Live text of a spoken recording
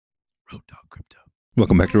Road Dog Crypto.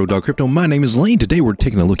 Welcome back to Road Dog Crypto. My name is Lane. Today we're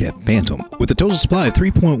taking a look at Fantom. With a total supply of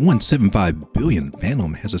 3.175 billion,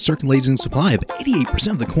 Fantom has a circulating supply of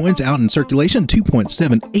 88% of the coins out in circulation,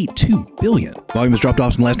 2.782 billion. Volume has dropped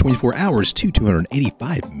off in the last 24 hours to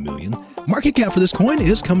 285 million. Market cap for this coin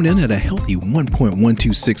is coming in at a healthy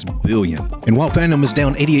 1.126 billion. And while Fantom is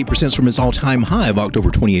down 88% from its all-time high of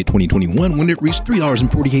October 28, 2021, when it reached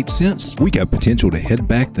 $3.48, we got potential to head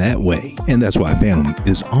back that way. And that's why Fantom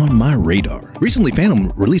is on my radar. Recently, Fantom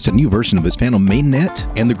released a new version of its Fantom mainnet,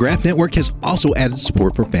 and the Graph network has also added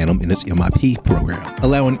support for Fantom in its MIP program,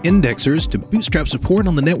 allowing indexers to bootstrap support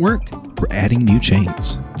on the network for adding new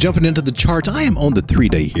chains. Jumping into the charts, I am on the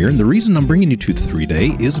 3-day here, and the reason I'm bringing you to the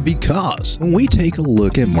 3-day is because when we take a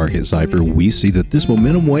look at Market Cipher, we see that this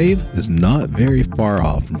momentum wave is not very far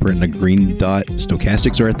off from printing a green dot.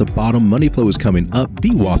 Stochastics are at the bottom, money flow is coming up,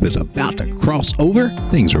 VWAP is about to cross over.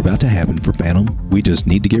 Things are about to happen for Fantom. We just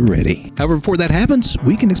need to get ready. However, before that happens,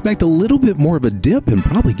 we can expect a little bit more of a dip and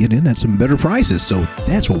probably get in at some better prices. So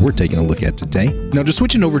that's what we're taking a look at today. Now, just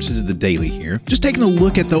switching over to the daily here, just taking a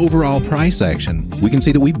look at the overall price action, we can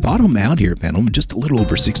see that we bottomed out here at Fantom just a little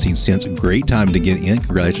over 16 cents. A great time to get in.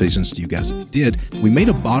 Congratulations to you guys that did. We made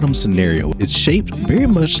a bottom scenario. It's shaped very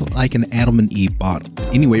much like an Adam and Eve bottom.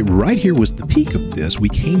 Anyway, right here was the peak of this. We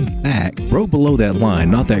came back, broke below that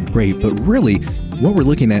line. Not that great, but really what we're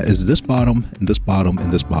looking at is this bottom and this bottom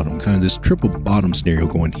and this bottom, kind of this triple bottom scenario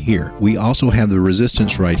going here. We also have the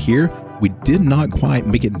resistance right here. We did not quite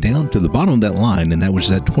make it down to the bottom of that line, and that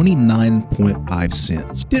was at 29.5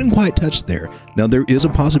 cents. Didn't quite touch there. Now, there is a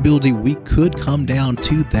possibility we could come down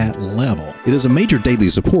to that level. It is a major daily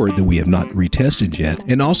support that we have not retested yet,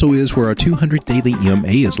 and also is where our 200 daily EMA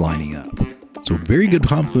is lining up. So very good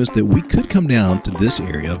confidence that we could come down to this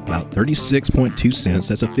area of about 36.2 cents.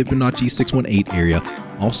 That's a Fibonacci 618 area.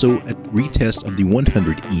 Also a retest of the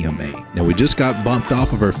 100 EMA. Now we just got bumped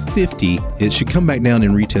off of our 50. It should come back down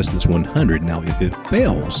and retest this 100. Now if it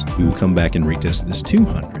fails, we will come back and retest this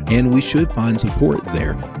 200. And we should find support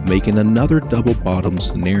there, making another double bottom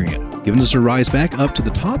scenario, giving us a rise back up to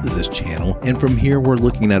the top of this channel. And from here, we're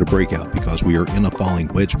looking at a breakout because we are in a falling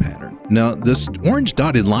wedge pattern. Now, this orange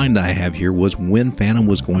dotted line that I have here was when Fantom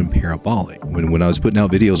was going parabolic. When I was putting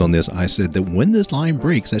out videos on this, I said that when this line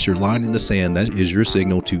breaks, that's your line in the sand. That is your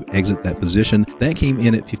signal to exit that position. That came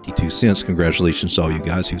in at 52 cents. Congratulations to all you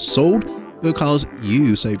guys who sold, because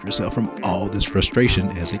you saved yourself from all this frustration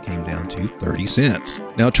as it came down to 30 cents.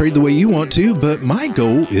 Now trade the way you want to, but my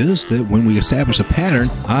goal is that when we establish a pattern,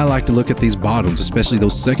 I like to look at these bottoms, especially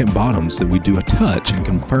those second bottoms, that we do a touch and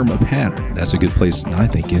confirm a pattern. That's a good place, I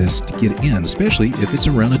think, is to get in, especially if it's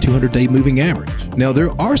around a 200-day moving average. Now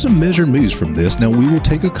there are some measured moves from this. Now we will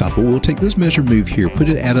take a couple. We'll take this measured move here, put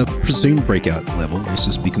it at a presumed breakout level. Let's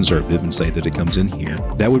just be conservative and say that it comes in here.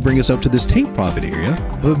 That would bring us up to this take profit area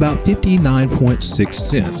of about 59.6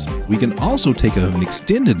 cents. We can also take an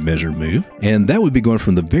extended measure move, and that would be going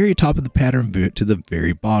from the very top of the pattern to the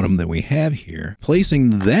very bottom that we have here,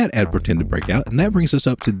 placing that at pretended breakout, and that brings us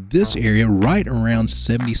up to this area right around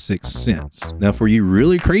 76 cents. Now for you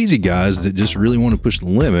really crazy guys that just really want to push the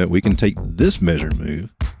limit, we can take this measure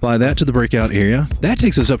move, apply that to the breakout area. That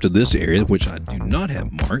takes us up to this area, which I do not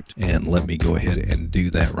have marked, and let me go ahead and do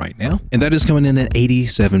that right now. And that is coming in at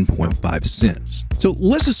 87.5 cents. So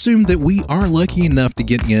let's assume that we are lucky enough to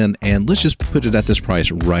get in, and let's just put it at this price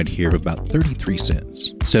right here of about 33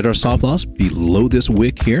 cents. Set our stop loss below this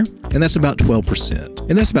wick here, and that's about 12%,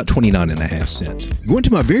 and that's about 29.5 cents. Going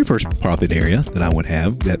to my very first profit area that I would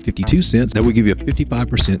have at 52 cents, that would give you a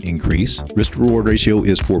 55% increase. Risk to reward ratio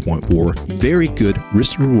is 4.4. Very good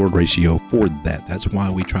risk to reward ratio for that. That's why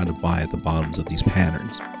we try to buy at the bottoms of these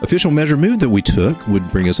patterns. Official measure move that we took would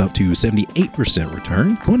bring us up to 78%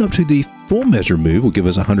 return. Going up to the full measure move will give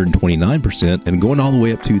us 129%, and going all the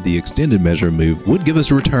way up to the extended measure move would give us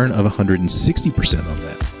a return of 160% on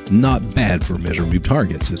that. Not bad for measure move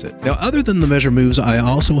targets, is it? Now, other than the measure moves, I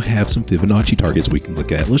also have some Fibonacci targets we can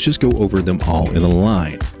look at. Let's just go over them all in a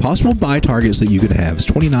line. Possible buy targets that you could have is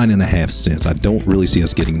 29.5 cents. I don't really see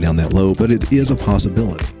us getting down that low, but it is a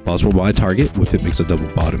possibility. Possible buy target, if it makes a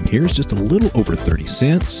double bottom here, is just a little over 30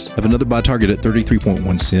 cents. Have another buy target at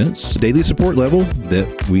 33.1 cents. Daily support level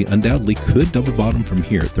that we undoubtedly could double bottom from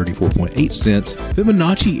here at 34.8 cents.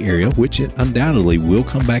 Fibonacci area, which it undoubtedly will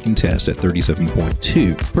come back and test at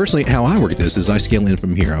 37.2. Personally, how I work this is I scale in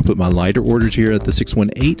from here. I put my lighter orders here at the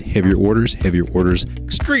 618, heavier orders,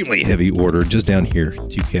 extremely heavy order just down here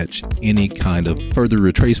to catch any kind of further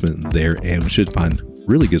retracement there, and we should find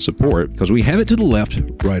really good support because we have it to the left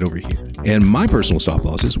right over here. and my personal stop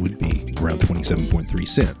losses would be around 27.3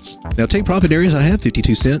 cents. Now take profit areas. I have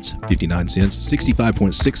 52 cents, 59 cents,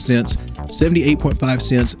 65.6 cents, 78.5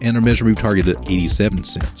 cents, and our measure move target at 87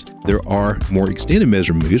 cents. There are more extended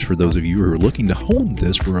measure moves for those of you who are looking to hold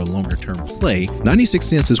this for a longer term play. 96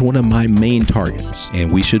 cents is one of my main targets,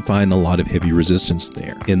 and we should find a lot of heavy resistance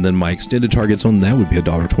there. And then my extended targets on that would be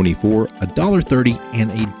 $1.24, $1.30,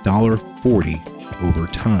 and $1.40 over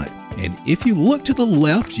time. And if you look to the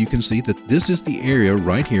left, you can see that this is the area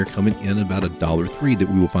right here coming in about $1.03 that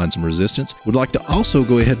we will find some resistance. Would like to also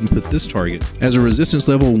go ahead and put this target as a resistance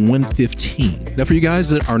level 115. Now for you guys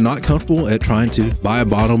that are not comfortable at trying to buy a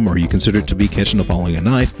bottom, or you consider it to be catching a falling a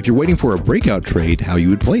knife, if you're waiting for a breakout trade, how you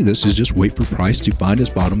would play this is just wait for price to find its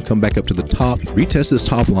bottom, come back up to the top, retest this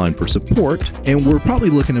top line for support, and we're probably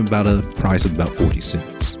looking at about a price of about 40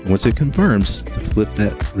 cents. Once it confirms to flip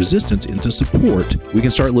that resistance into support, we can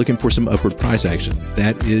start looking for some upward price action.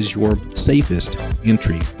 That is your safest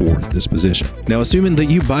entry for this position. Now, assuming that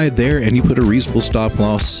you buy there and you put a reasonable stop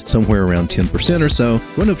loss somewhere around 10% or so,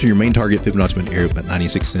 going up to your main target Fibonacci area of about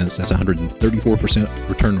 96 cents, that's 134%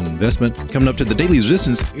 return on investment. Coming up to the daily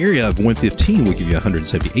resistance area of 115 will give you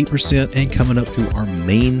 178%, and coming up to our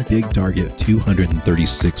main big target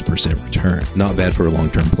 236% return. Not bad for a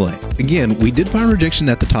long-term play. Again, we did find rejection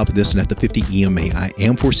at the top of this and at the 50 EMA. I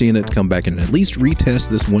am foreseeing it to come back and at least retest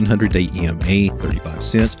this 100-day EMA, 35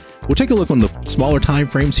 cents. We'll take a look on the smaller time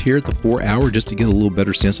frames here at the 4 hour just to get a little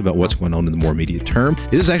better sense about what's going on in the more immediate term.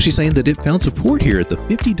 It is actually saying that it found support here at the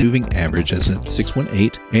 50 moving average, that's at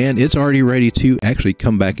 618, and it's already ready to actually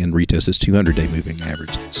come back and retest this 200-day moving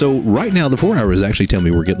average. So right now the 4 hour is actually telling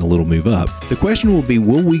me we're getting a little move up. The question will be,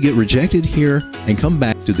 will we get rejected here and come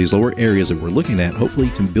back to these lower areas that we're looking at,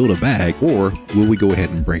 hopefully to build a bag, or will we go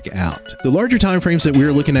ahead and break out? The larger time frames that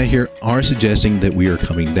we're looking at here are suggesting that we are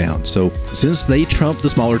coming down. So since they trump the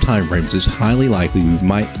smaller time frames, it's highly likely we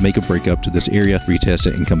might make a break up to this area, retest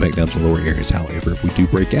it, and come back down to lower areas. However, if we do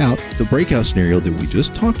break out, the breakout scenario that we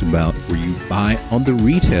just talked about, where you buy on the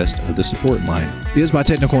retest of the support line, is by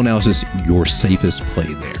technical analysis your safest play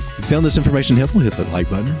there. If you found this information helpful, hit that like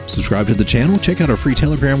button, subscribe to the channel, check out our free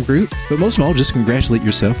Telegram group, but most of all, just congratulate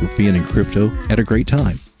yourself for being in crypto at a great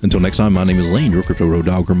time. Until next time, my name is Lane, your Crypto Road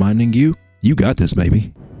Dog, reminding you, you got this,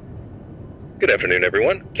 baby. Good afternoon,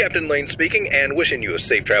 everyone. Captain Lane speaking, and wishing you a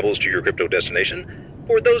safe travels to your crypto destination.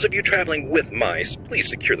 For those of you traveling with mice, please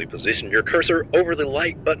securely position your cursor over the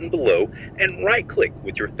like button below and right-click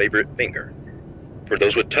with your favorite finger. For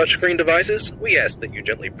those with touchscreen devices, we ask that you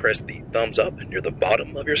gently press the thumbs up near the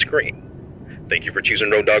bottom of your screen. Thank you for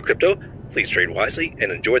choosing Road Dog Crypto. Please trade wisely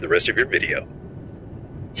and enjoy the rest of your video.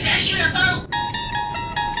 Is that UFO?